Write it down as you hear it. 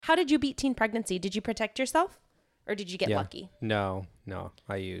How did you beat teen pregnancy? Did you protect yourself or did you get lucky? No.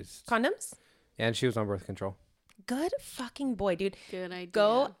 I used Condoms? and she was on birth control. Good fucking boy, dude. Good idea.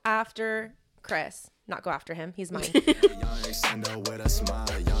 Go after Chris. Not go after him. He's mine. Young extendo with a smile.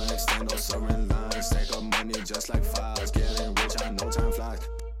 Young extendo serving lines. Take up money just like files. Getting rich, I know time flies.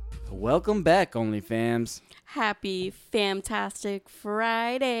 Welcome back, OnlyFams. Happy Fantastic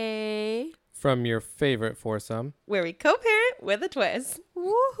Friday. From your favorite foursome. Where we co-parent with a twist.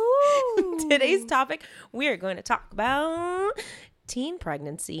 Woohoo. Today's topic, we are going to talk about teen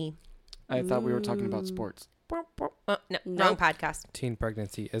pregnancy. I thought we were talking about sports. No, Nope. wrong podcast. Teen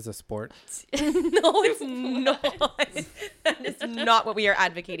pregnancy is a sport. No, it's not. That is not what we are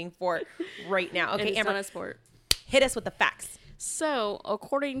advocating for right now. And Okay, it's Amber, not a sport. hit us with the facts. So,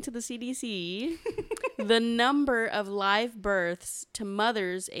 according to the CDC, the number of live births to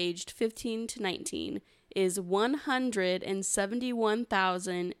mothers aged 15 to 19 is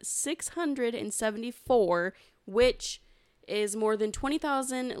 171,674, which is more than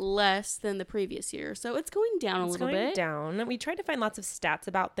 20,000 less than the previous year. So it's going down a little bit. Down. We tried to find lots of stats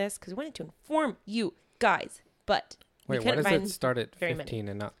about this because we wanted to inform you guys, but we Wait, why couldn't does find it start at very 15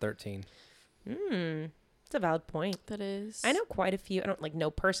 and not 13? It's a valid point. That is. I know quite a few. I don't know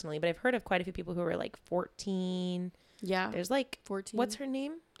personally, but I've heard of quite a few people who are like 14. Yeah. There's like 14. What's her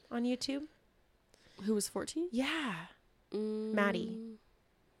name on YouTube? Who was 14? Yeah, Maddie.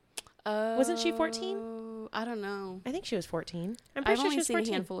 Wasn't she 14? I don't know. I think she was 14. I'm I've pretty sure only she was seen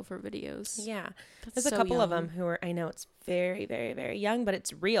 14. a handful of her videos. Yeah, That's there's a so couple of young. them who are. I know it's very, very, very young, but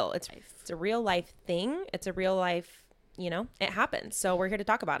it's real. It's a real life thing. It's a real life. It happens. So we're here to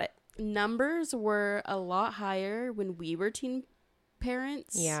talk about it. Numbers were a lot higher when we were teen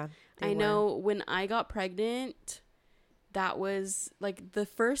parents. Yeah, I know when I got pregnant, that was like the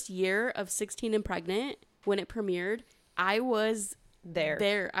first year of 16 and pregnant when it premiered. I was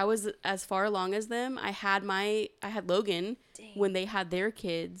there. I was as far along as them. I had Logan when they had their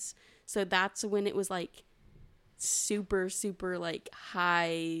kids. So that's when it was like super, super like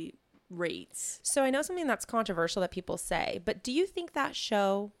high rates. So I know something that's controversial that people say, but do you think that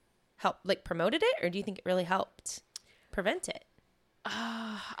show promoted it, or do you think it really helped prevent it?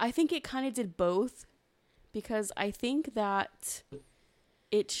 I think it kind of did both, because I think that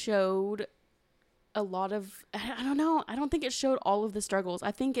it showed a lot of, I don't know, I don't think it showed all of the struggles.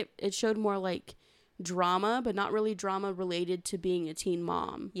 I think it showed more like drama, but not really drama related to being a teen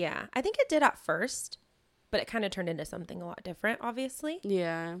mom. Yeah, I think it did at first, but it kind of turned into something a lot different, obviously.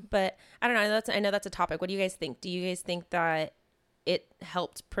 Yeah. But I don't know. I know that's a topic. What do you guys think? Do you guys think that it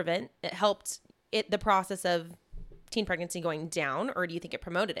helped the process of teen pregnancy going down, or do you think it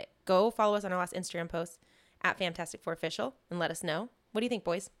promoted it? Go follow us on our last Instagram post at Fantastic4Official and let us know. What do you think,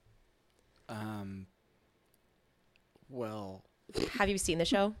 boys? Well, Have you seen the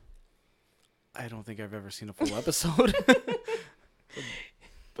show? I don't think I've ever seen a full episode.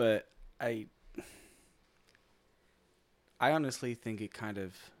 But I honestly think it kind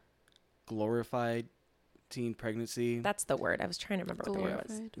of glorified teen pregnancy. That's the word. I was trying to remember what the word was.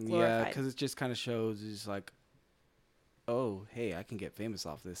 Glorified. Yeah, Glorified. because it just kind of shows it's like, oh, hey, I can get famous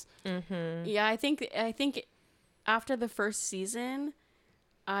off this. Mm-hmm. Yeah, I think after the first season,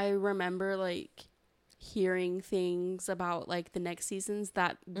 I remember like hearing things about like the next seasons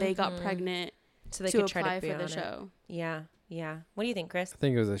that they got pregnant So they to could try apply to be for the on it. show. Yeah, yeah. What do you think, Chris? I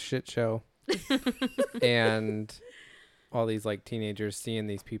think it was a shit show. And all these like teenagers seeing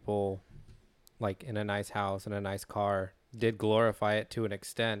these people like in a nice house and a nice car did glorify it to an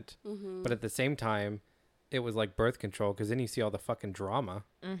extent. Mm-hmm. But at the same time, it was like birth control, because then you see all the fucking drama.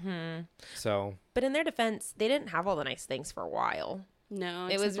 Mm-hmm. So But in their defense, they didn't have all the nice things for a while. No,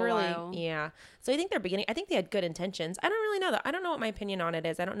 It was really, yeah. So I think I think they had good intentions. I don't really know that. I don't know what my opinion on it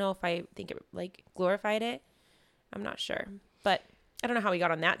is. I don't know if I think it like glorified it. I'm not sure. But I don't know how we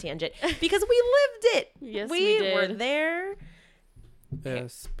got on that tangent because we lived it. Yes, we we were did. there.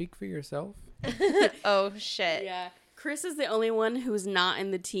 speak for yourself. Oh, shit. Yeah. Chris is the only one who's not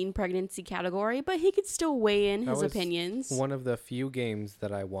in the teen pregnancy category, but he could still weigh in That his was opinions. One of the few games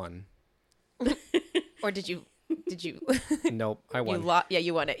that I won. Or did you? Nope, I won. Yeah,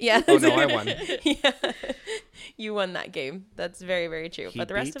 you won it. Yeah. Oh, no, I won. Yeah. You won that game. That's very, very true. He But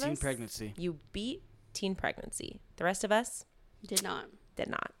the rest beat of teen us, pregnancy. you beat teen pregnancy. The rest of us Did not. did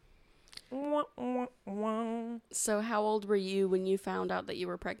not. Wah, wah, wah. So how old were you when you found out that you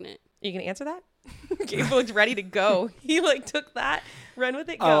were pregnant? Are you gonna answer that? Gabe looked ready to go. He like took that, run with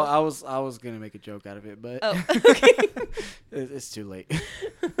it, go. Oh, I was gonna make a joke out of it, but Oh, okay. it's too late.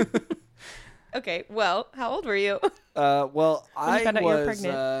 Okay. Well, how old were you? Well, When you found out you were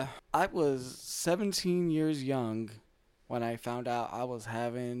pregnant. I was 17 years young when I found out I was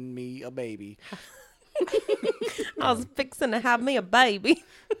having me a baby. I was fixing to have me a baby.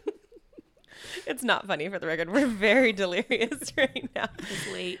 It's not funny, for the record. We're very delirious right now.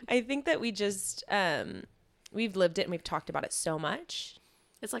 It's late. I think that we just we've lived it and we've talked about it so much.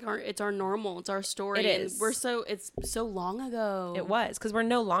 It's like it's our normal. It's our story. It is. And it's so long ago. It was, because we're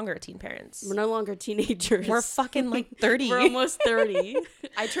no longer teen parents. We're no longer teenagers. We're fucking like 30. We're almost 30.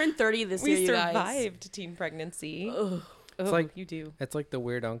 I turned 30 this year, We you guys. survived teen pregnancy. Ugh. It's like- you do. It's like the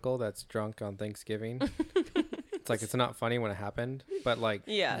weird uncle that's drunk on Thanksgiving. It's like, it's not funny when it happened, but like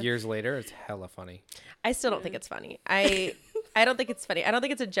Yeah. years later, it's hella funny. I still don't think it's funny. I don't think it's funny. I don't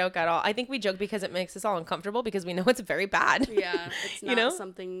think it's a joke at all. I think we joke because it makes us all uncomfortable because we know it's very bad. Yeah, it's not You know?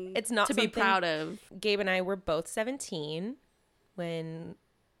 something It's not to be something- proud of. Gabe and I were both 17 when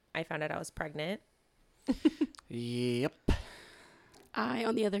I found out I was pregnant. Yep. I,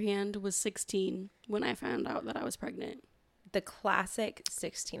 on the other hand, was 16 when I found out that I was pregnant. The classic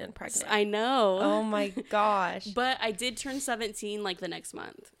 16 and pregnant. I know. Oh my gosh. But I did turn 17 like the next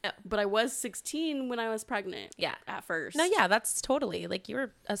month. Oh. But I was 16 when I was pregnant. Yeah. At first. No, yeah, that's totally, like, you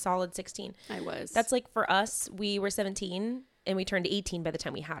were a solid 16. I was. That's like, for us, we were 17 and we turned 18 by the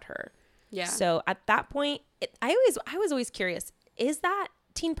time we had her. yeah. So at that point, I was always curious, is that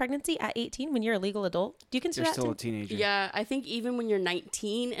teen pregnancy at 18 when you're a legal adult? Do you consider You're that still a teen- teenager. Yeah, I think even when you're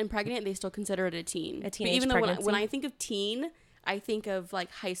 19 and pregnant, they still consider it a teen. A But teenage even though pregnancy? when I think of teen, I think of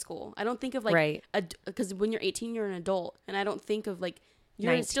like high school. I don't think of like Right. because when you're 18, you're an adult, and I don't think of like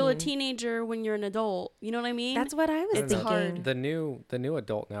you're still a 19. teenager when you're an adult. You know what I mean? That's what I was It's thinking. hard. The new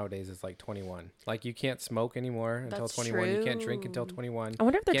adult nowadays is like 21. Like, you can't smoke anymore until That's 21. You can't drink until true. 21. I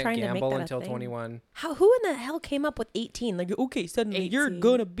wonder if they're Can't trying to make gamble that a until thing. 21. Who in the hell came up with 18? Like, okay, suddenly you're 18.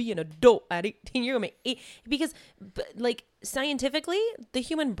 gonna be an adult at 18. You're gonna be because, like, scientifically, the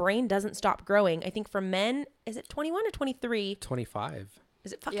human brain doesn't stop growing. I think for men, is it 21 or 23? 25.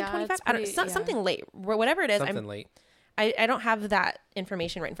 Is it fucking Yeah, 25? it's I don't, pretty- yeah. something late, whatever it is. Something late. I don't have that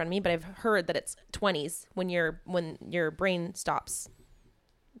information right in front of me, but I've heard that it's 20s when your brain stops.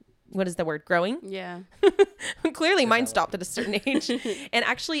 What is the word? Growing? yeah. Clearly mine stopped at a certain age. And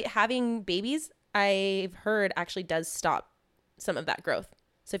actually having babies, I've heard, actually does stop some of that growth.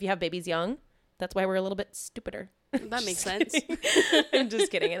 So if you have babies young, that's why we're a little bit stupider. That makes sense. I'm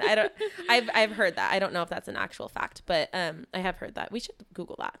just kidding. And I've heard that. I don't know if that's an actual fact, but I have heard that. We should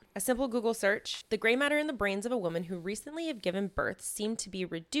Google that. A simple Google search. The gray matter in the brains of a woman who recently have given birth seem to be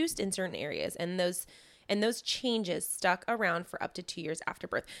reduced in certain areas, and those changes stuck around for up to 2 years after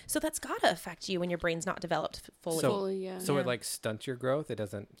birth. So that's got to affect you when your brain's not developed fully. Fully, yeah. So it like stunts your growth. It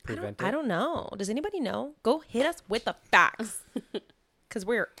doesn't prevent it. I don't know. Does anybody know? Go hit us with the facts, because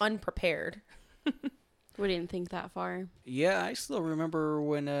we're unprepared. We didn't think that far. Yeah, I still remember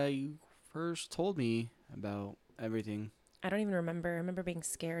when you first told me about everything. I don't even remember. I remember being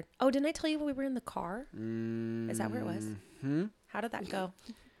scared. Oh, didn't I tell you when we were in the car? Is that where it was? How did that go?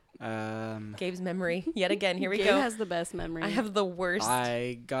 Gabe's memory. Yet again, here we Gabe go. has the best memory. I have the worst.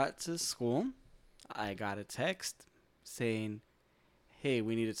 I got to school. I got a text saying, "Hey,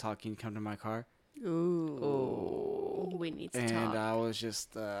 we need to talk. Can you come to my car?" Ooh. We need to And talk. I was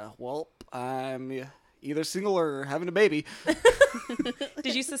just, well, I'm either single or having a baby.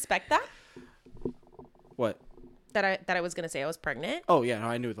 Did you suspect that? What? That I was going to say I was pregnant? Oh, yeah, no,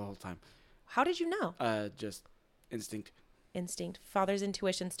 I knew the whole time. How did you know? Just instinct. Instinct. Father's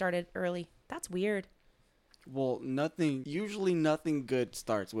intuition started early. That's weird. Well, usually nothing good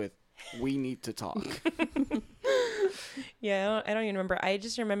starts with, we need to talk. Yeah, I don't even remember. I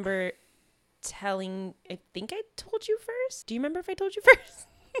just remember I think I told you first. Do you remember if I told you first?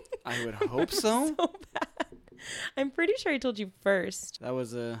 I would hope so. So bad. I'm pretty sure I told you first. That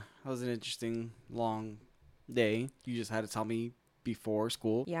was an interesting, long day. You just had to tell me before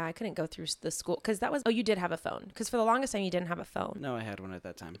school. Yeah, I couldn't go through the school because you did have a phone. Because for the longest time, you didn't have a phone. No, I had one at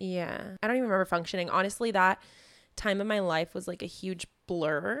that time. Yeah. I don't even remember functioning. Honestly, that time of my life was like a huge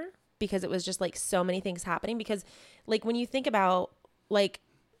blur because it was just like so many things happening. Because like when you think about like,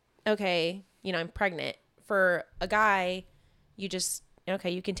 okay, I'm pregnant. For a guy, you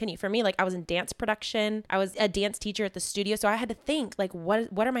continue. For me, like I was in dance production. I was a dance teacher at the studio. So I had to think like, what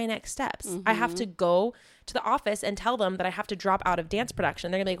are my next steps? Mm-hmm. I have to go to the office and tell them that I have to drop out of dance production.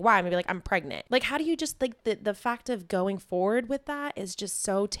 They're gonna be like, why? I'm gonna be like, I'm pregnant. Like, how do you just like the fact of going forward with that is just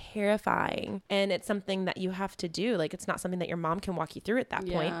so terrifying. And it's something that you have to do. Like, it's not something that your mom can walk you through at that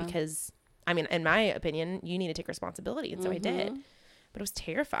point Yeah. because I mean, in my opinion, you need to take responsibility. And so I did, but it was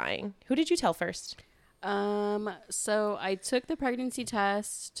terrifying. Who did you tell first? So I took the pregnancy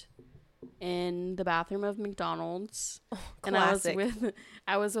test in the bathroom of McDonald's, and classic.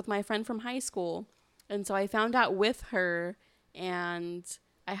 I was with my friend from high school, And so I found out with her, and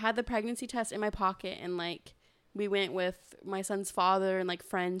I had the pregnancy test in my pocket, and like we went with my son's father and like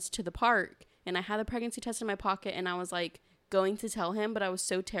friends to the park, and I had the pregnancy test in my pocket, and I was like going to tell him, but I was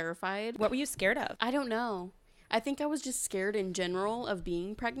so terrified. What were you scared of? I don't know. I think I was just scared in general of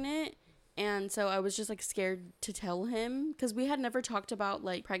being pregnant. And so I was just like scared to tell him because we had never talked about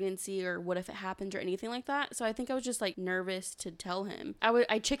like pregnancy or what if it happened or anything like that. So I think I was just like nervous to tell him.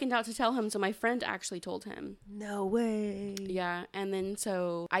 I chickened out to tell him. So my friend actually told him. No way. Yeah. And then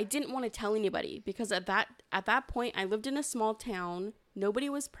so I didn't want to tell anybody because at that point I lived in a small town. Nobody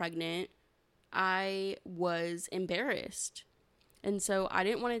was pregnant. I was embarrassed. And so I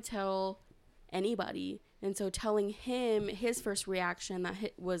didn't want to tell anybody. And so telling him his first reaction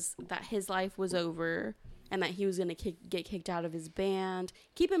was that his life was over and that he was going to get kicked out of his band.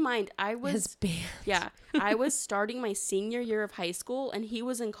 Keep in mind, His band. Yeah, I was starting my senior year of high school and he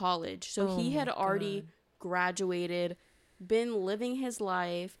was in college. So he had already graduated, been living his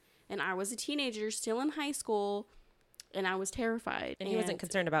life, and I was a teenager still in high school, and I was terrified. And he wasn't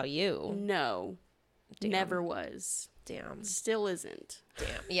concerned about you. No, never was. Damn. Still isn't. Damn.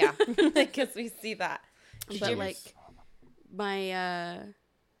 Yeah. I guess we see that. But like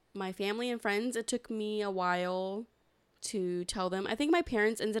my family and friends, it took me a while to tell them. I think my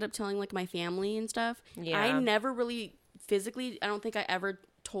parents ended up telling like my family and stuff. Yeah. I never really physically, I don't think I ever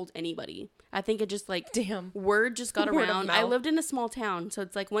told anybody. I think it just like word just got Word of around. mouth. I lived in a small town, so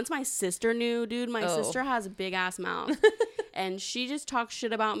it's like once my sister knew, dude, my sister has a big ass mouth. And she just talked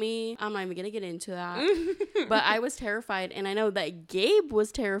shit about me. I'm not even gonna get into that. But I was terrified, and I know that Gabe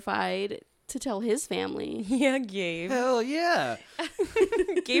was terrified to tell his family. Yeah, Gabe. Hell yeah.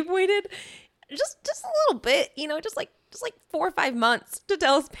 Gabe waited just a little bit, you know, just like 4 or 5 months to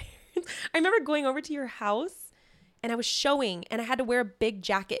tell his parents. I remember going over to your house and I was showing and I had to wear a big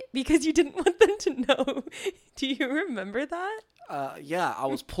jacket because you didn't want them to know. Do you remember that? Yeah, I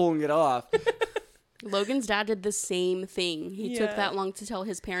was pulling it off. Logan's dad did the same thing. He took Yeah. that long to tell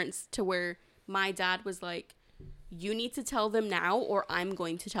his parents, to where my dad was like, you need to tell them now or I'm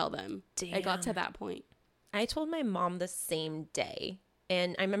going to tell them. It got to Damn. that point. I told my mom the same day.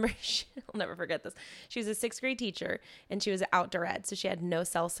 And I remember, I'll never forget this. She was a 6th grade teacher and she was outdoor ed. So she had no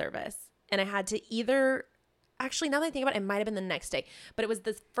cell service. And I had to actually, now that I think about it, it might have been the next day. But it was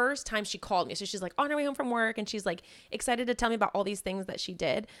the first time she called me. So she's like on her way home from work and she's like excited to tell me about all these things that she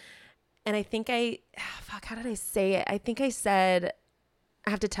did. And I think how did I say it? I think I said, I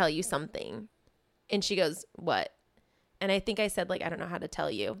have to tell you something. And she goes, what? And I think I said, like, I don't know how to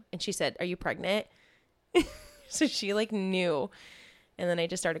tell you. And she said, are you pregnant? So she like knew. And then I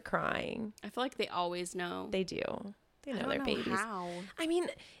just started crying. I feel like they always know. They do. They I know don't their know babies. how. I mean,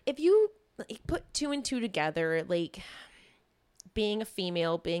 if you like, put 2 and 2 together, like being a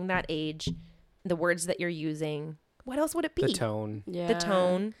female, being that age, the words that you're using, what else would it be? The tone. Yeah. The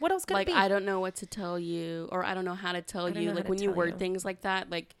tone. What else could Like, it be? I don't know what to tell you, or I don't know how to tell I don't you. know Like how to when you tell word you. things like that,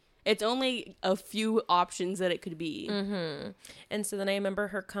 like it's only a few options that it could be. Mm-hmm. And so then I remember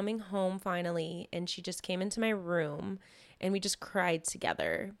her coming home finally, and she just came into my room and we just cried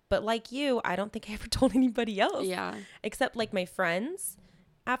together. But like you, I don't think I ever told anybody else. Yeah. Except like my friends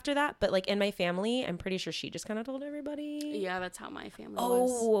after that. But like in my family, I'm pretty sure she just kind of told everybody. Yeah, that's how my family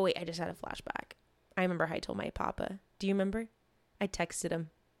was. Oh, wait, I just had a flashback. I remember how I told my papa. Do you remember? I texted him.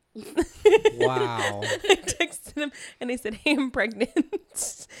 Wow. I texted him and I said, hey, I'm pregnant.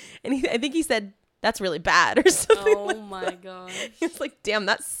 And I think he said, that's really bad or something. Oh my gosh. It's like, damn,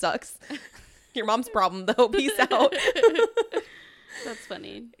 that sucks. Your mom's problem though. Peace out. That's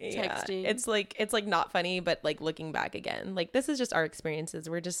funny. Yeah, Texting. it's like not funny, but like looking back again, like this is just our experiences.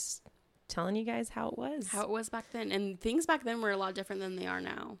 We're just telling you guys how it was. how it was back then. And things back then were a lot different than they are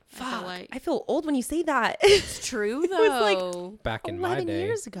now. Fuck, I feel like. I feel old when you say that. It's true though. was like Back in my 11 day.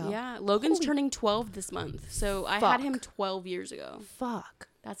 years ago. Yeah. Logan's Holy turning 12 this month. So I fuck. had him 12 years ago. Fuck.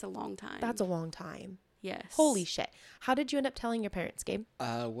 That's a long time. That's a long time. Yes. Holy shit. How did you end up telling your parents, Gabe?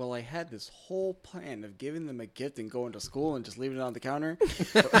 Well, I had this whole plan of giving them a gift and going to school and just leaving it on the counter.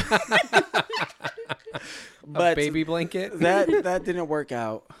 A baby blanket. that didn't work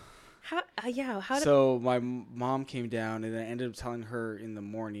out. How did So my mom came down, and I ended up telling her in the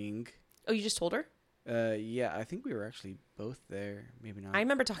morning. Oh, you just told her? Yeah, I think we were actually both there. Maybe not. I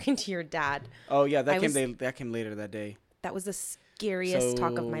remember talking to your dad. Oh yeah, I that came later that day. That was the scariest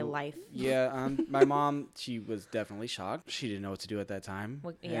talk of my So, life. Yeah, my mom, she was definitely shocked. She didn't know what to do at that time.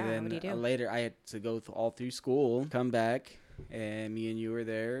 Well, yeah, and what do you do? Later, I had to go all through school, come back, and me and you were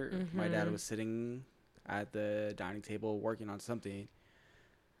there. My dad Mhm. was sitting at the dining table working on something,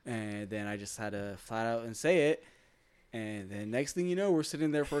 and then I just had to flat out and say it. And then next thing you know, we're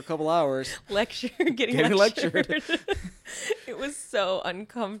sitting there for a couple hours. Getting lectured. It was so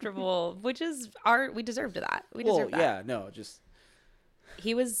uncomfortable, which is we deserved that. We deserved that. Yeah, no, just.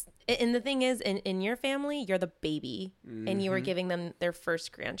 He was, and the thing is, in your family, you're the baby, and you were giving them their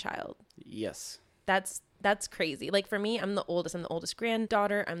first grandchild. Yes. That's crazy. Like for me, I'm the oldest. I'm the oldest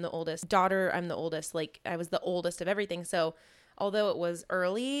granddaughter. I'm the oldest daughter. I'm the oldest. Like I was the oldest of everything. So although it was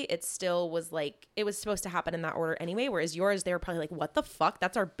early, it still was like, it was supposed to happen in that order anyway. Whereas yours, they were probably like, what the fuck?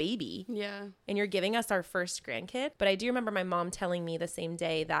 That's our baby. Yeah. And you're giving us our first grandkid. But I do remember my mom telling me the same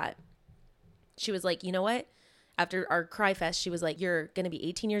day that she was like, you know what? After our Cry Fest, she was like, you're going to be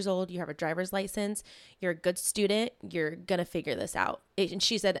 18 years old. You have a driver's license. You're a good student. You're going to figure this out. And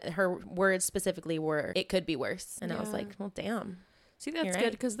she said her words specifically were, it could be worse. And I was like, well, damn. See, that's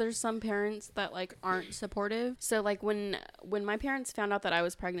good because there's some parents that like aren't supportive. So like when my parents found out that I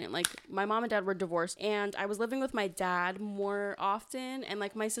was pregnant, like my mom and dad were divorced and I was living with my dad more often. And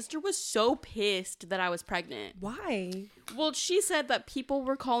like my sister was so pissed that I was pregnant. Why? Well, she said that people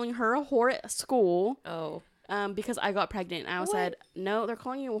were calling her a whore at school. Oh. Because I got pregnant. And I said, no, they're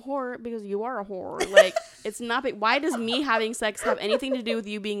calling you a whore because you are a whore. Like, it's not big. Why does me having sex have anything to do with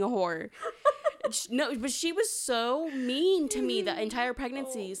you being a whore? No, but she was so mean to me the entire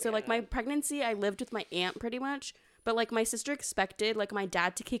pregnancy. So, like, my pregnancy, I lived with my aunt pretty much. But, like, my sister expected, like, my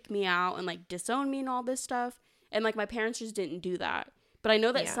dad to kick me out and, like, disown me and all this stuff. And, like, my parents just didn't do that. But I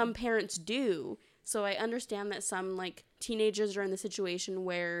know that some parents do. So I understand that some, like, teenagers are in the situation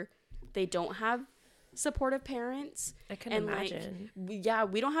where they don't have supportive parents. I can imagine. Like,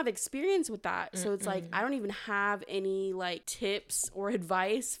 we don't have experience with that. So it's like I don't even have any like tips or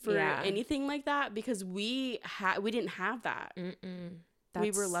advice for anything like that because we didn't have that.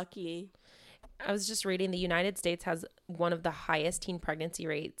 We were lucky. I was just reading the United States has one of the highest teen pregnancy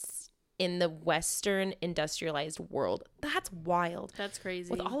rates in the Western industrialized world. That's wild. That's crazy.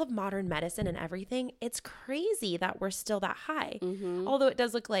 With all of modern medicine and everything, it's crazy that we're still that high. Although it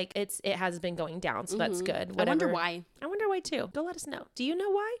does look like it has been going down, so that's good. Whatever. I wonder why. I wonder why too. Go let us know. Do you know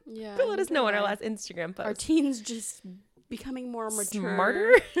why? Yeah. Go let us know on our last Instagram post. Our teens just becoming more mature.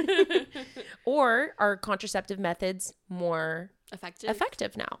 Smarter? Or are contraceptive methods more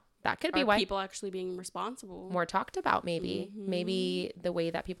effective now? That could be why people actually being responsible. More talked about, maybe. Maybe the way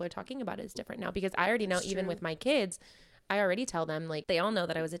that people are talking about it is different now. Because I already know, even with my kids, I already tell them, like, they all know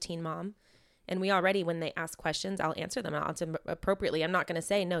that I was a teen mom. And we already, when they ask questions, I'll answer them. I'll answer them appropriately. I'm not going to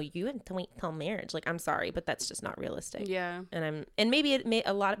say, no, you have to wait till marriage. Like, I'm sorry, but that's just not realistic. Yeah. And maybe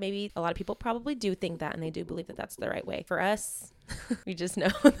a lot of people probably do think that, and they do believe that that's the right way. For us, we just know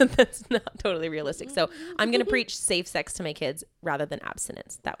that that's not totally realistic. So I'm going to preach safe sex to my kids rather than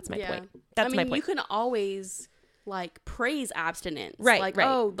abstinence. That was my point. That's my point. You can always like praise abstinence. Right. Like,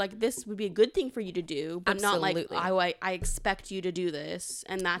 oh, like this would be a good thing for you to do, but not like, I expect you to do this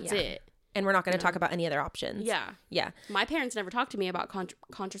and that's it. And we're not going to talk about any other options. Yeah. Yeah. My parents never talked to me about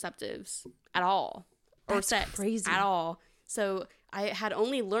contraceptives at all. Or sex crazy. At all. So I had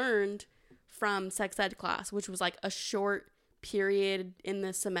only learned from sex ed class, which was like a short period in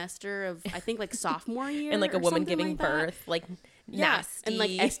the semester of, I think, like sophomore year. And like a woman giving birth. Like nasty. And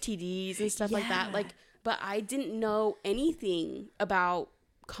like STDs and stuff like that. Like, but I didn't know anything about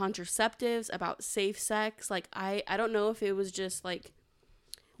contraceptives, about safe sex. Like, I don't know if it was just like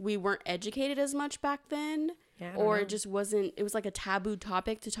we weren't educated as much back then, or it just wasn't. It was like a taboo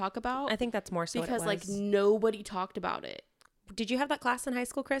topic to talk about. I think that's more so because like nobody talked about it. Did you have that class in high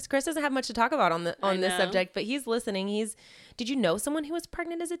school, Chris? Chris doesn't have much to talk about on this subject, but he's listening. Did you know someone who was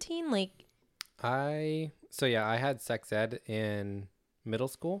pregnant as a teen? Like, I had sex ed in middle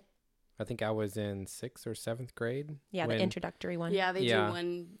school. I think I was in 6th or 7th grade. Yeah, the introductory one. Yeah, they do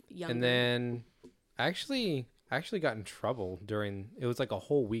one younger. And then I actually got in trouble it was like a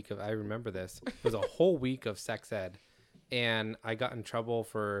whole week I remember this. It was a whole week of sex ed, and I got in trouble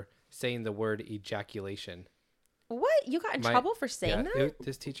for saying the word ejaculation. What? You got in trouble for saying that?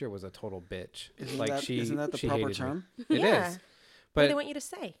 This teacher was a total bitch. Isn't that the proper term? It is. But what do they want you to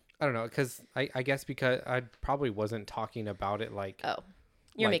say? I don't know, because I guess because I probably wasn't talking about it like... Oh,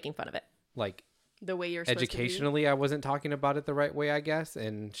 you're making fun of it. Like... The way you're educationally, I wasn't talking about it the right way, I guess.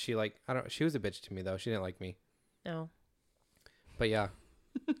 And she she was a bitch to me, though. She didn't like me. No. But yeah,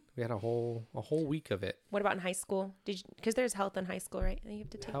 we had a whole week of it. What about in high school? Because there's health in high school, right? That you have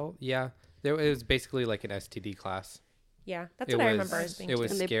to take. Health, yeah. It was basically like an STD class. Yeah, that's what I remember as being. It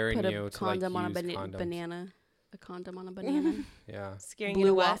was scaring you to like use condoms. Banana. A condom on a banana. Yeah. Scaring Blue you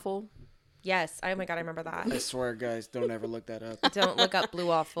to waffle. Yes. Oh my God, I remember that. I swear, guys, don't ever look that up. Don't look up blue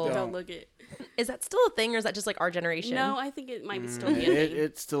waffle. Don't look it. Is that still a thing, or is that just like our generation? No, I think it might still be a thing.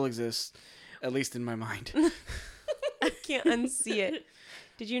 It still exists, at least in my mind. can't unsee it.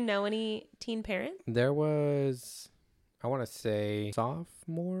 Did you know any teen parent? There was, I want to say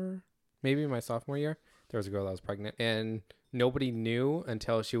maybe my sophomore year, there was a girl that was pregnant, and nobody knew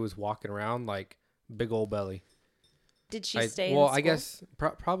until she was walking around like big old belly. Did she stay in Well, school? I guess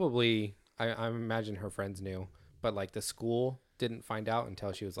probably, I imagine her friends knew, but like the school didn't find out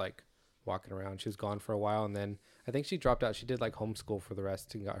until she was like walking around. She was gone for a while, and then I think she dropped out. She did like homeschool for the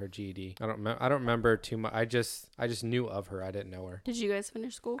rest and got her GED. I don't remember too much. I just knew of her. I didn't know her. Did you guys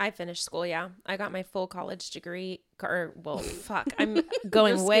finish school? I finished school, yeah. I got my full college degree. I'm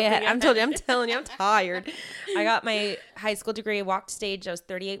going way ahead. I'm telling you, I'm tired. I got my high school degree, walked stage. I was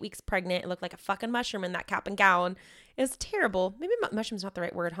 38 weeks pregnant. It looked like a fucking mushroom in that cap and gown. It was terrible. Maybe mushroom's not the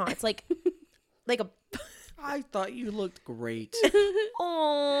right word, huh? It's like a... I thought you looked great.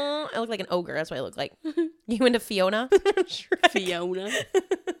 Oh, I look like an ogre. That's what I look like. You into Fiona? Fiona.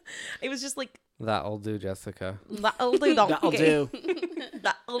 It was just like... That'll do, Jessica. That'll do, That'll do.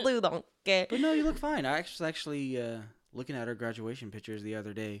 That'll do, donkey. But no, you look fine. I was actually looking at our graduation pictures the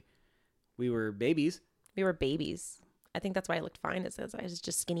other day. We were babies. We were babies. I think that's why I looked fine. Is I was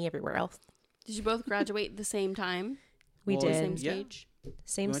just skinny everywhere else. Did you both graduate at the same time? We Well, did. Same Yeah. stage?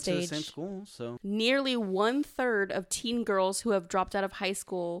 Same We went stage. to the same school, so Nearly 1/3 of teen girls who have dropped out of high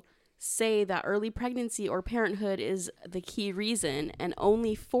school say that early pregnancy or parenthood is the key reason, and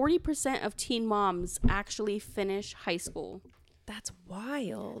only 40% of teen moms actually finish high school. That's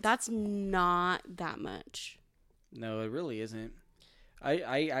wild. That's not that much. no, it really isn't.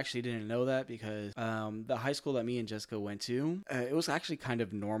 I actually didn't know that because the high school that me and Jessica went to, it was actually kind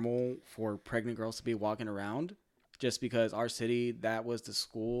of normal for pregnant girls to be walking around. Just because our city, that was the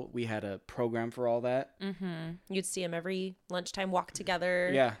school. We had a program for all that. You'd see them every lunchtime walk together.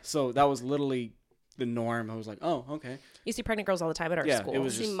 Yeah, so that was literally the norm. I was like, oh, okay. You see pregnant girls all the time at our Yeah, school. it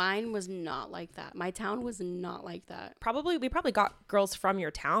was See, just- mine was not like that. My town was not like that. We probably got girls from your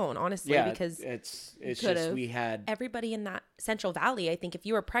town, honestly, Yeah, because it's just could've. we had everybody in that Central Valley, I think if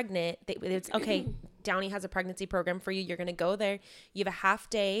you were pregnant, it's okay. Downey has a pregnancy program for you. You're going to go there. You have a half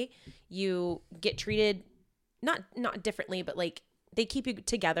day. You get treated not differently, but like they keep you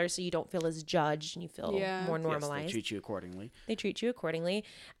together so you don't feel as judged and you feel Yeah. more yes, normalized. they treat you accordingly. They treat you accordingly.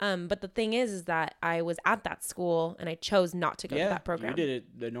 But the thing is that I was at that school and I chose not to go to that program. You did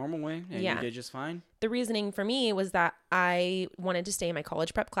it the normal way, and Yeah. you did just fine. The reasoning for me was that I wanted to stay in my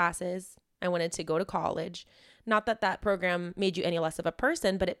college prep classes. I wanted to go to college. Not that that program made you any less of a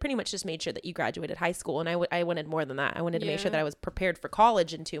person, but it pretty much just made sure that you graduated high school. And I wanted more than that. I wanted to make sure Yeah. that I was prepared for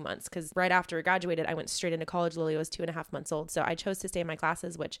college in 2 months, because right after I graduated, I went straight into college. Lily was 2.5 months old. So I chose to stay in my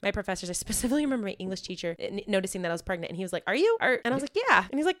classes, which my professors, I specifically remember my English teacher noticing that I was pregnant. And he was like, "Are you?" And I was like, "Yeah."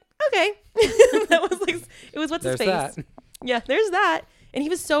 And he's like, "Okay." That was like, it was what's There's his face. that. Yeah, there's that. And he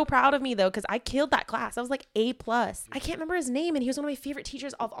was so proud of me though, because I killed that class. I was like A+. I can't remember his name, and he was one of my favorite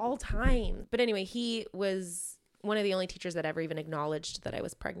teachers of all time. But anyway, he was one of the only teachers that ever even acknowledged that I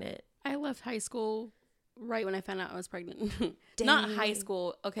was pregnant. I left high school right when I found out I was pregnant. Not high Dang.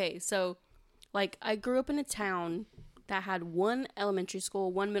 school. Okay, so like I grew up in a town that had one elementary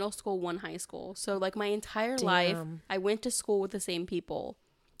school, one middle school, one high school. So like my entire life, Damn. I went to school with the same people.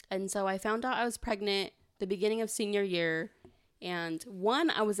 And so I found out I was pregnant the beginning of senior year. And one,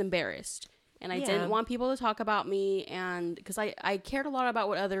 I was embarrassed. And I Yeah. didn't want people to talk about me. And because I cared a lot about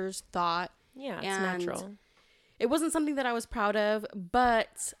what others thought. Yeah, it's And natural. It wasn't something that I was proud of,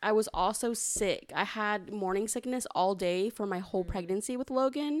 but I was also sick. I had morning sickness all day for my whole pregnancy with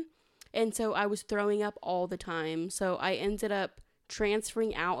Logan. And so I was throwing up all the time. So I ended up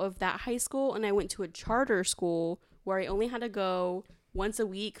transferring out of that high school, and I went to a charter school where I only had to go once a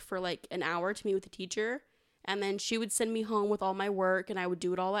week for like an hour to meet with the teacher. And then she would send me home with all my work, and I would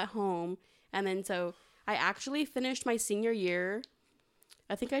do it all at home. And then so I actually finished my senior year.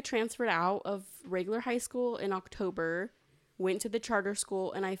 I think I transferred out of regular high school in October, went to the charter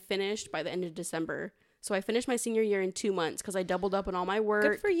school, and I finished by the end of December. So I finished my senior year in 2 months because I doubled up on all my work.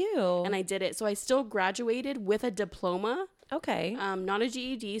 Good for you. And I did it. So I still graduated with a diploma, okay. not a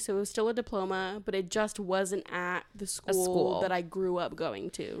GED, so it was still a diploma, but it just wasn't at the school, school. that I grew up going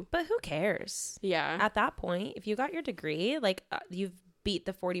to. But who cares? Yeah. At that point, if you got your degree, like you've beat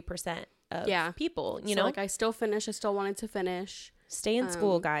the 40% of Yeah. people, you So, know? like, I still finished. I still wanted to finish. Stay in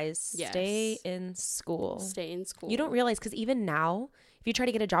school, guys. yes. Stay in school. Stay in school. You don't realize, because even now, if you try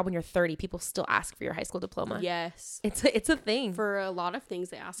to get a job when you're 30, people still ask for your high school diploma. Yes. It's a thing. For a lot of things,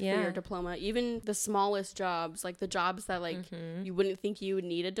 they ask for Yeah. your diploma. Even the smallest jobs, like the jobs that like you wouldn't think you would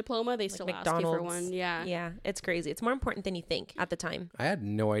need a diploma, they still ask you for one. Yeah. Yeah, it's crazy. It's more important than you think at the time. I had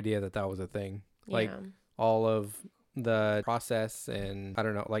no idea that was a thing. Like Yeah. all of the process and I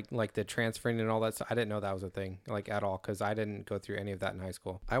don't know, like the transferring and all that stuff. I didn't know that was a thing like at all because I didn't go through any of that in high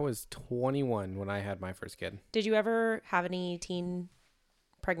school. I was 21 when I had my first kid. Did you ever have any teen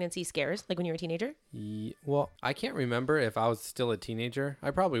pregnancy scares, like when you were a teenager? Well, I can't remember if I was still a teenager.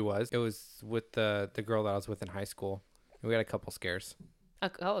 I probably was. It was with the girl that I was with in high school. We had a couple scares. A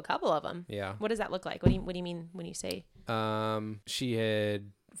couple of them. Yeah. What does that look like? What do you mean when you say? She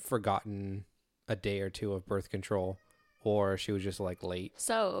had forgotten a day or two of birth control, or she was just like late.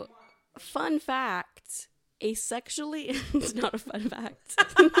 So, fun fact. Asexually, it's not a fun fact.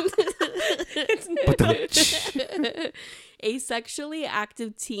 A sexually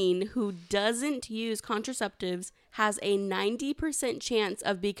active teen who doesn't use contraceptives has a 90% chance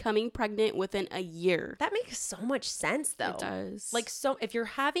of becoming pregnant within a year. That makes so much sense, though. It does. Like, so if you're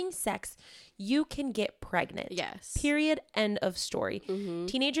having sex, you can get pregnant. Yes. Period. End of story. Mm-hmm.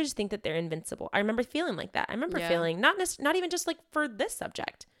 Teenagers think that they're invincible. I remember feeling like that. I remember feeling not even just like for this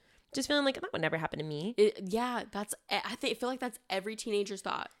subject. Just feeling like that would never happen to me. I feel like that's every teenager's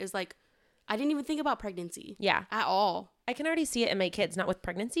thought is like, I didn't even think about pregnancy. Yeah. At all. I can already see it in my kids, not with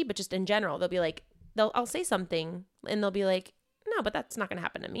pregnancy, but just in general. They'll be like, I'll say something and they'll be like, no, but that's not going to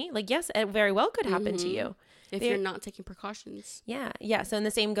happen to me. Like, yes, it very well could happen to you. If you're not taking precautions. Yeah. Yeah. So, and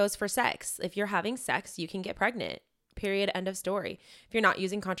the same goes for sex. If you're having sex, you can get pregnant. Period. End of story. If you're not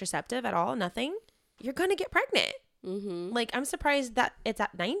using contraceptive at all, nothing, you're going to get pregnant. Mm-hmm. Like, I'm surprised that it's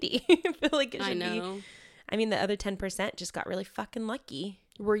at 90. I feel like it should be. I mean, the other 10% just got really fucking lucky.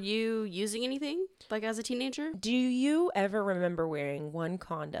 Were you using anything like as a teenager? Do you ever remember wearing one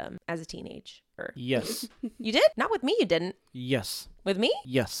condom as a teenager? Yes. You did? Not with me, you didn't. Yes. With me?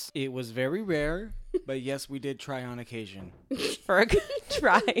 Yes. It was very rare, but yes, we did try on occasion. For a good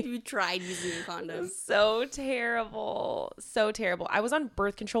try. You tried using a condom. So terrible. So terrible. I was on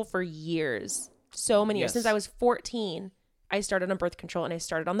birth control for years. So many years. Since I was 14, I started on birth control and I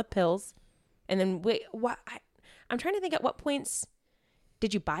started on the pills. And then I'm trying to think at what points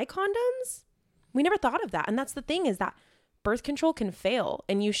did you buy condoms? We never thought of that. And that's the thing is that birth control can fail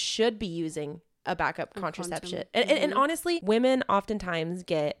and you should be using a backup contraception. And honestly, women oftentimes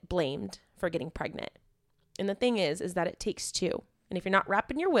get blamed for getting pregnant. And the thing is that it takes two. And if you're not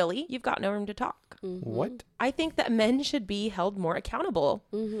wrapping your willy, you've got no room to talk. Mm-hmm. What? I think that men should be held more accountable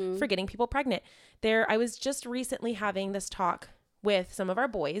for getting people pregnant. I was just recently having this talk with some of our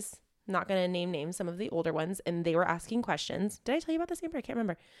boys. I'm not going to name names, some of the older ones, and they were asking questions. Did I tell you about this, Amber? I can't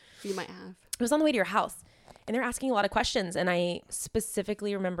remember. You might have. It was on the way to your house, and they're asking a lot of questions, and I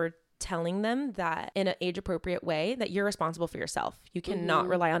specifically remember telling them that in an age-appropriate way that you're responsible for yourself. You cannot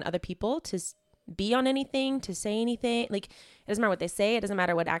rely on other people to be on anything, to say anything. Like, it doesn't matter what they say. It doesn't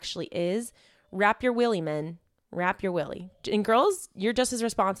matter what it actually is. Wrap your willy, men. Wrap your willy. And girls, you're just as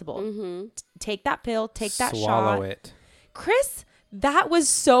responsible. Take that pill. Take that shot. Swallow it. Chris, that was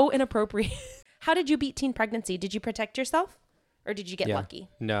so inappropriate. How did you beat teen pregnancy? Did you protect yourself? Or did you get lucky?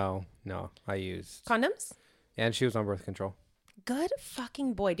 No. I used Condoms? And she was on birth control. Good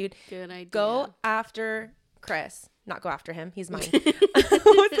fucking boy, dude. Good idea. Go after Chris. Not go after him. He's mine.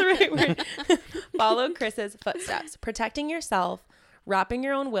 What's the right word? Follow Chris's footsteps. Protecting yourself, wrapping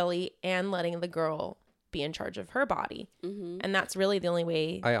your own willy, and letting the girl be in charge of her body. And that's really the only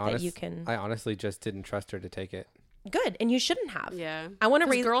way that you can. I honestly just didn't trust her to take it. Good. And you shouldn't have. Yeah. I want to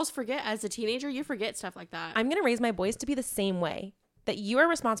 'Cause raise. girls forget as a teenager, you forget stuff like that. I'm going to raise my boys to be the same way. That you are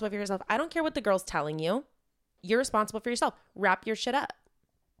responsible for yourself. I don't care what the girl's telling you. You're responsible for yourself. Wrap your shit up.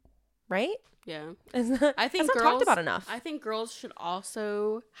 Right? Yeah. I think it's not talked about enough. I think girls should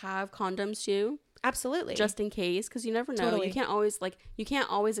also have condoms too. Absolutely. Just in case, because you never know. Totally. You can't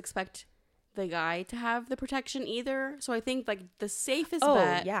always expect the guy to have the protection either. So I think like the safest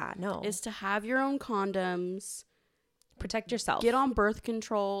bet is to have your own condoms. Protect yourself. Get on birth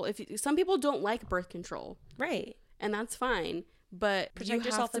control. Some people don't like birth control. Right. And that's fine. But protect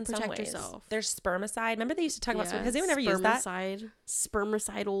yourself in some ways. There's spermicide. Remember they used to talk about has anyone ever used that?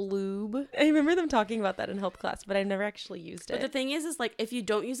 Spermicidal lube. I remember them talking about that in health class, but I've never actually used it. But the thing is like if you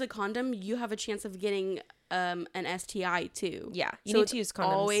don't use a condom, you have a chance of getting an STI too. Yeah, you need to use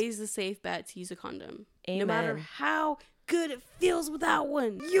condoms. Always a safe bet to use a condom. Amen. No matter how good it feels without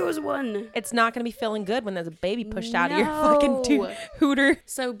one, use one. It's not going to be feeling good when there's a baby pushed out of your fucking hooter.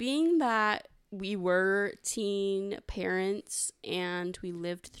 So being that we were teen parents and we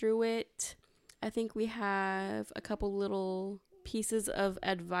lived through it, I think we have a couple little pieces of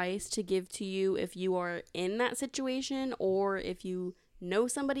advice to give to you if you are in that situation or if you know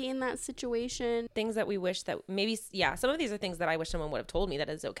somebody in that situation. Things that we wish that maybe, some of these are things that I wish someone would have told me that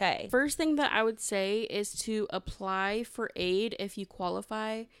is okay. First thing that I would say is to apply for aid if you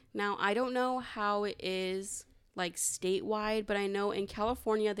qualify. Now, I don't know how it is like statewide, but I know in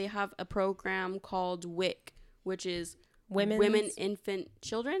California they have a program called WIC, which is Women, Infant,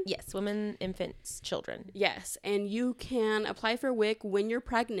 Children. Yes, Women, Infants, Children. Yes, and you can apply for WIC when you're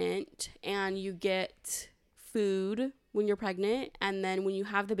pregnant, and you get food when you're pregnant, and then when you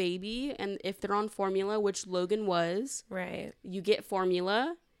have the baby, and if they're on formula, which Logan was, right, you get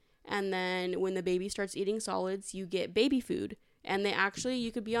formula, and then when the baby starts eating solids, you get baby food. And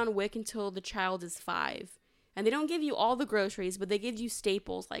you could be on WIC until the child is 5. And they don't give you all the groceries, but they give you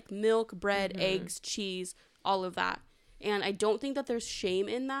staples like milk, bread, eggs, cheese, all of that. And I don't think that there's shame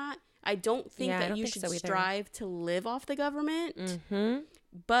in that. I don't think that you should strive to live off the government. Mm-hmm.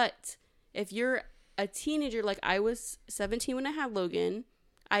 But if you're a teenager, like I was 17 when I had Logan,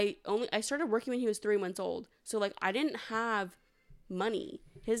 I started working when he was 3 months old. So like I didn't have money.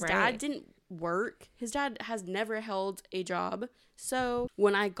 His dad didn't work. His dad has never held a job. So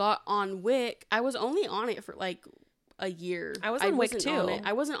when I got on WIC, I was only on it for like a year. I was on WIC too.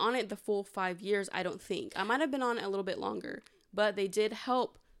 I wasn't on it the full 5 years, I don't think. I might have been on it a little bit longer, but they did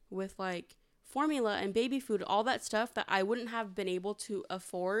help with like formula and baby food, all that stuff that I wouldn't have been able to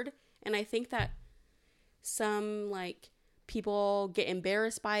afford. And I think that some like people get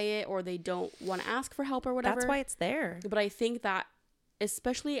embarrassed by it, or they don't want to ask for help or whatever. That's why it's there. But I think that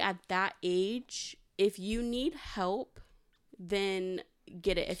especially at that age, if you need help, then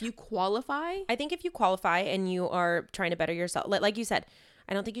get it. If you qualify, I think if you qualify and you are trying to better yourself, like you said,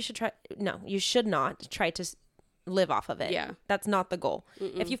 I don't think you should you should not try to live off of it. Yeah. That's not the goal.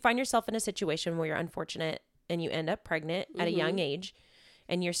 If you find yourself in a situation where you're unfortunate and you end up pregnant at a young age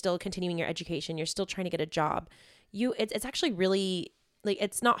and you're still continuing your education, you're still trying to get a job, it's actually really, like,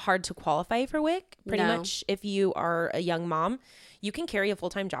 it's not hard to qualify for WIC. Pretty much if you are a young mom, you can carry a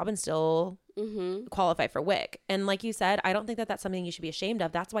full-time job and still qualify for WIC. And like you said, I don't think that that's something you should be ashamed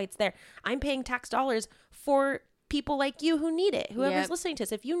of. That's why it's there. I'm paying tax dollars for people like you who need it, whoever's listening to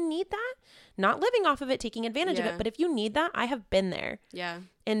this. If you need that, not living off of it, taking advantage of it, but if you need that, I have been there. Yeah.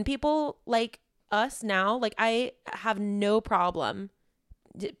 And people like us now, like I have no problem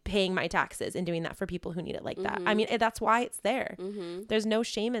paying my taxes and doing that for people who need it like that. I mean, that's why it's there. There's no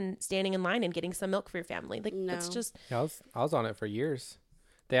shame in standing in line and getting some milk for your family. Like it's just. Yeah, I was on it for years.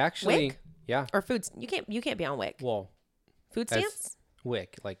 They actually, WIC? yeah. Or foods. You can't be on WIC. Well, food stamps.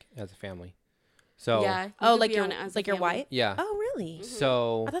 WIC, like as a family. So yeah. Like you're white. Yeah. Oh really?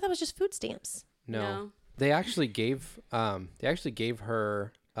 So I thought that was just food stamps. No. They actually gave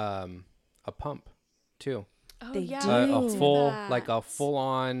her a pump too. Oh, They yeah. do. A full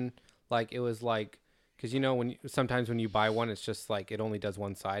on, like it was like, because sometimes when you buy one, it's just like it only does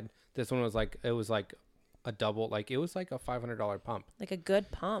one side. This one was like, it was like a double, like it was like a $500 pump. Like a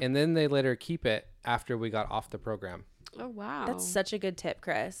good pump. And then they let her keep it after we got off the program. Oh wow. That's such a good tip,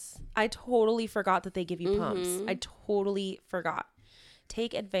 Chris. I totally forgot that they give you pumps. I totally forgot.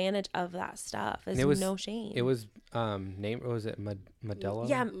 Take advantage of that stuff. There's no shame. It was was it Modelo?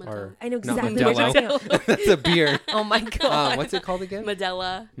 Yeah, or I know not exactly what you're Modelo. saying. That's a beer. Oh my god. What's it called again?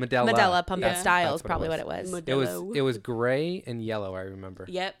 Medela. Modelo Pump Up Style is probably what it was. Modelo. It was gray and yellow, I remember.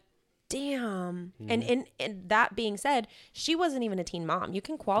 Yep. Damn. And that being said, she wasn't even a teen mom. You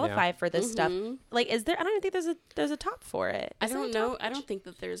can qualify for this stuff. Like, is there? I don't think there's a top for it. I don't know. I don't think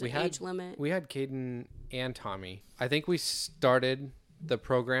that there's an age limit. We had Caden and Tommy. I think we started the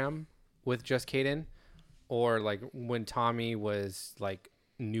program with just Caden, or like when Tommy was like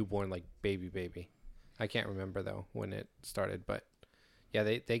newborn, like baby. I can't remember though when it started, but yeah,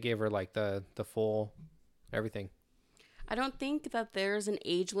 they gave her like the full everything. I don't think that there's an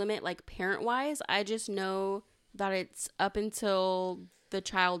age limit, like parent wise. I just know that it's up until the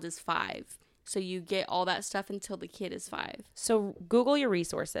child is 5. So you get all that stuff until the kid is 5. So Google your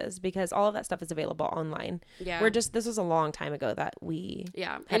resources, because all of that stuff is available online. Yeah. This was a long time ago that we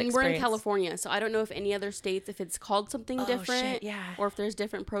and we're in California, so I don't know if any other states, if it's called something different, or if there's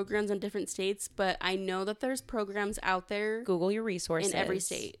different programs in different states, but I know that there's programs out there. Google your resources. In every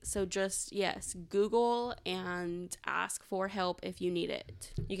state. So just, Google and ask for help if you need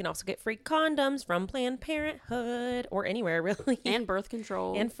it. You can also get free condoms from Planned Parenthood or anywhere really. And birth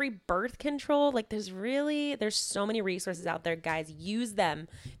control. And free birth control. Like there's so many resources out there, guys. Use them.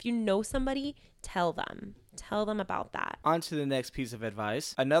 If you know somebody, tell them about that. On to the next piece of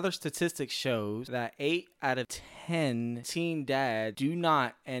advice. Another statistic shows that 8 out of 10 teen dads do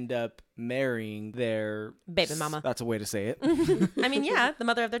not end up marrying their baby mama. That's a way to say it. I mean, yeah, the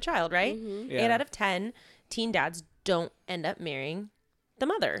mother of their child, right? Mm-hmm. Yeah. 8 out of 10 teen dads don't end up marrying the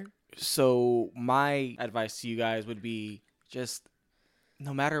mother. So my advice to you guys would be just,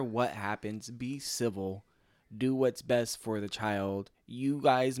 no matter what happens, be civil. do what's best for the child. You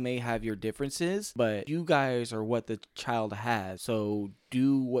guys may have your differences, but you guys are what the child has. So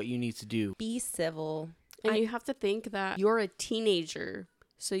do what you need to do. Be civil. And you have to think that you're a teenager,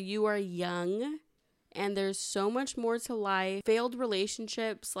 so you are young, and there's so much more to life. Failed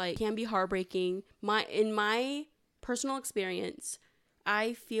relationships can be heartbreaking. In my personal experience,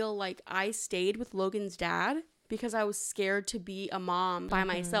 I feel like I stayed with Logan's dad because I was scared to be a mom by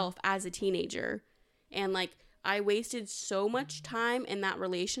myself as a teenager. And I wasted so much time in that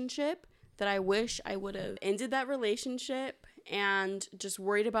relationship that I wish I would have ended that relationship and just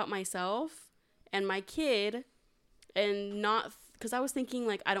worried about myself and my kid, and not because I was thinking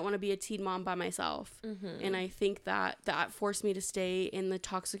I don't want to be a teen mom by myself. And I think that forced me to stay in the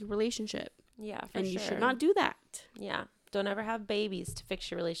toxic relationship. Yeah, and you should not do that. Yeah, don't ever have babies to fix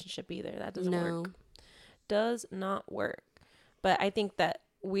your relationship either. That doesn't work. Does not work. But I think that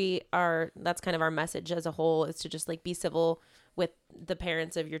that's kind of our message as a whole, is to just be civil with the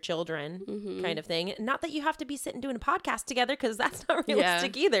parents of your children, kind of thing. Not that you have to be sitting doing a podcast together, because that's not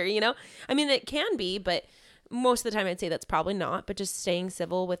realistic either, I mean, it can be, but most of the time I'd say that's probably not. But just staying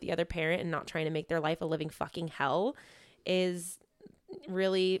civil with the other parent and not trying to make their life a living fucking hell is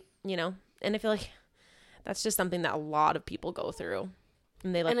really, and I feel like that's just something that a lot of people go through,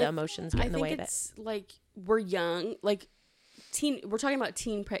 and they let the emotions get in the way of it. It's we're young, we're talking about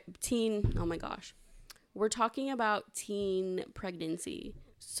teen, oh my gosh. We're talking about teen pregnancy.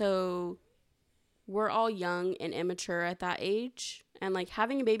 So we're all young and immature at that age. And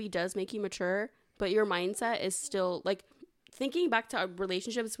having a baby does make you mature, but your mindset is still thinking back to our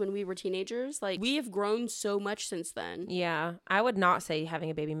relationships when we were teenagers, we have grown so much since then. Yeah. I would not say having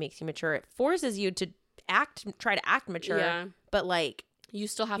a baby makes you mature. It forces you to try to act mature. Yeah. But you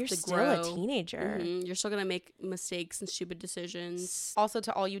still have to grow. You're still a teenager. You're still going to make mistakes and stupid decisions. Also,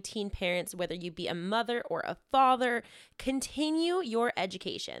 to all you teen parents, whether you be a mother or a father, continue your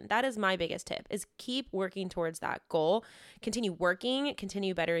education. That is my biggest tip, is keep working towards that goal. Continue working,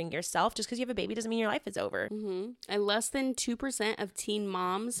 continue bettering yourself. Just because you have a baby doesn't mean your life is over. And less than 2% of teen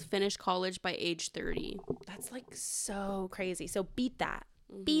moms finish college by age 30. That's so crazy. So beat that.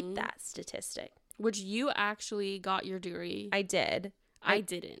 Beat that statistic. Which you actually got your degree. I did. I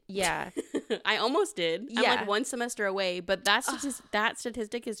didn't. Yeah. I almost did. Yeah. I'm 1 semester away, but that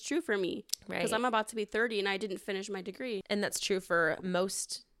statistic is true for me. Right. Because I'm about to be 30 and I didn't finish my degree. And that's true for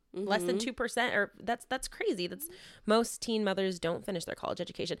most, less than 2%, or that's crazy. That's most teen mothers don't finish their college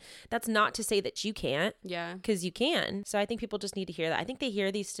education. That's not to say that you can't. Yeah. Because you can. So I think people just need to hear that. I think they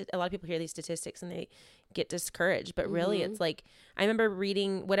hear a lot of people hear these statistics and they get discouraged, but really it's I remember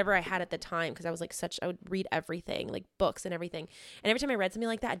reading whatever I had at the time, because I was I would read everything, books and everything, and every time I read something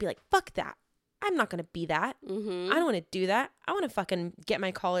like that, I'd be like, fuck that, I'm not gonna be that. I don't want to do that. I want to fucking get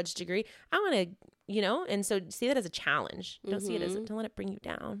my college degree. I want to, and so see that as a challenge. Don't see it as don't let it bring you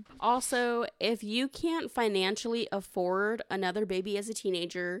down. Also, if you can't financially afford another baby as a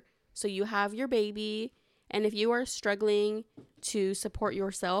teenager, so you have your baby, and if you are struggling to support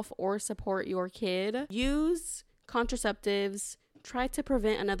yourself or support your kid, use contraceptives. Try to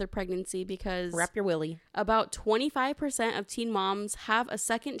prevent another pregnancy, because wrap your willy. About 25% of teen moms have a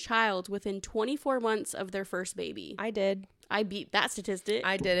second child within 24 months of their first baby. I did. I beat that statistic.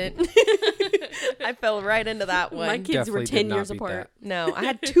 I didn't. I fell right into that one. My kids were 10 years apart. No, I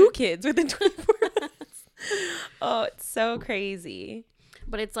had 2 kids within 24 months. Oh, it's so crazy.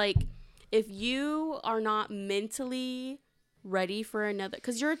 But it's if you are not mentally ready for another,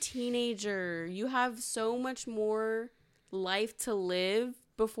 because you're a teenager, you have so much more life to live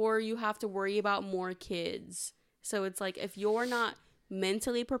before you have to worry about more kids. So it's if you're not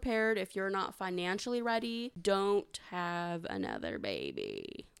mentally prepared, if you're not financially ready, don't have another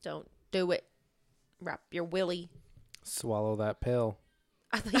baby. Don't do it. Wrap your willy. Swallow that pill.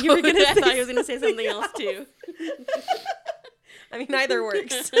 I thought you were gonna I thought you was gonna say something else too. I mean, neither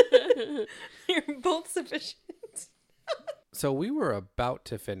works. You're both sufficient. So we were about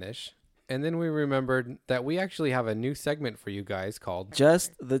to finish, and then we remembered that we actually have a new segment for you guys called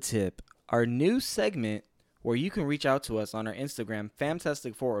Just the Tip, our new segment where you can reach out to us on our Instagram,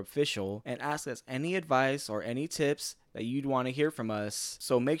 Fantastic4Official, and ask us any advice or any tips that you'd want to hear from us.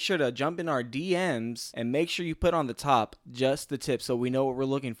 So make sure to jump in our DMs and make sure you put on the top just the tip so we know what we're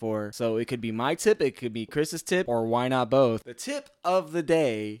looking for. So it could be my tip, it could be Chris's tip, or why not both? The tip of the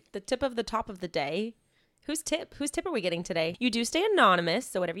day. The tip of the top of the day. Whose tip are we getting today? You do stay anonymous,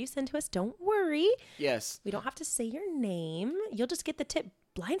 so whatever you send to us, don't worry. Yes. We don't have to say your name. You'll just get the tip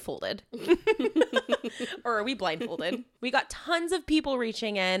blindfolded. Or are we blindfolded? We got tons of people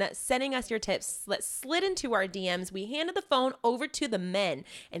reaching in, sending us your tips that slid into our DMs. We handed the phone over to the men,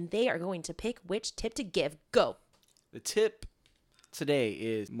 and they are going to pick which tip to give. Go. The tip today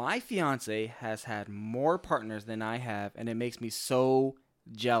is my fiance has had more partners than I have, and it makes me so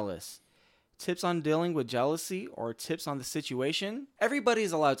jealous. Tips on dealing with jealousy or tips on the situation? Everybody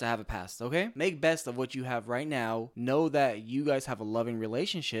is allowed to have a past, okay? Make best of what you have right now. Know that you guys have a loving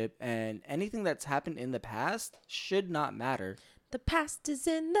relationship, and anything that's happened in the past should not matter. The past is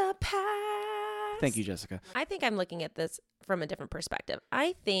in the past. Thank you, Jessica. I think I'm looking at this from a different perspective.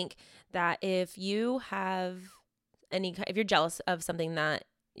 I think that if you have if you're jealous of something that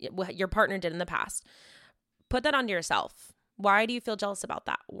your partner did in the past, put that onto yourself. Why do you feel jealous about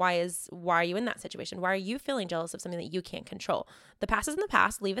that? Why are you in that situation? Why are you feeling jealous of something that you can't control? The past is in the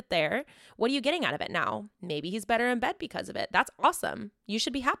past. Leave it there. What are you getting out of it now? Maybe he's better in bed because of it. That's awesome. You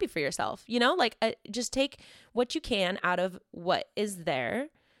should be happy for yourself. Just take what you can out of what is there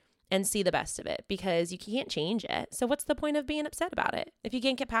and see the best of it, because you can't change it. So what's the point of being upset about it? If you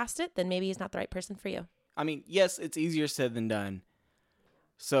can't get past it, then maybe he's not the right person for you. I mean, yes, it's easier said than done.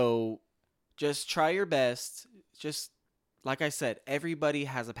 So just try your best. Just like I said, everybody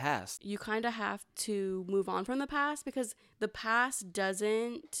has a past. You kind of have to move on from the past, because the past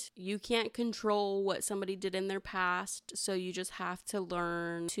you can't control what somebody did in their past. So you just have to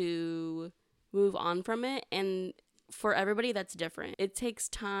learn to move on from it. And for everybody, that's different. It takes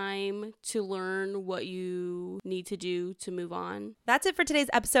time to learn what you need to do to move on. That's it for today's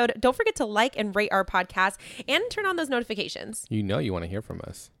episode. Don't forget to like and rate our podcast and turn on those notifications. You know you want to hear from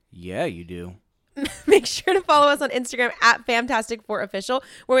us. Yeah, you do. Make sure to follow us on Instagram at Fantastic4Official,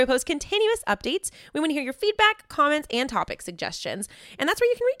 where we post continuous updates. We want to hear your feedback, comments, and topic suggestions. And that's where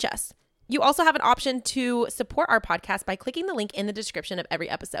you can reach us. You also have an option to support our podcast by clicking the link in the description of every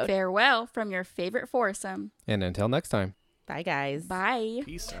episode. Farewell from your favorite foursome. And until next time. Bye, guys. Bye.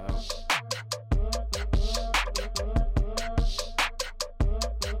 Peace out.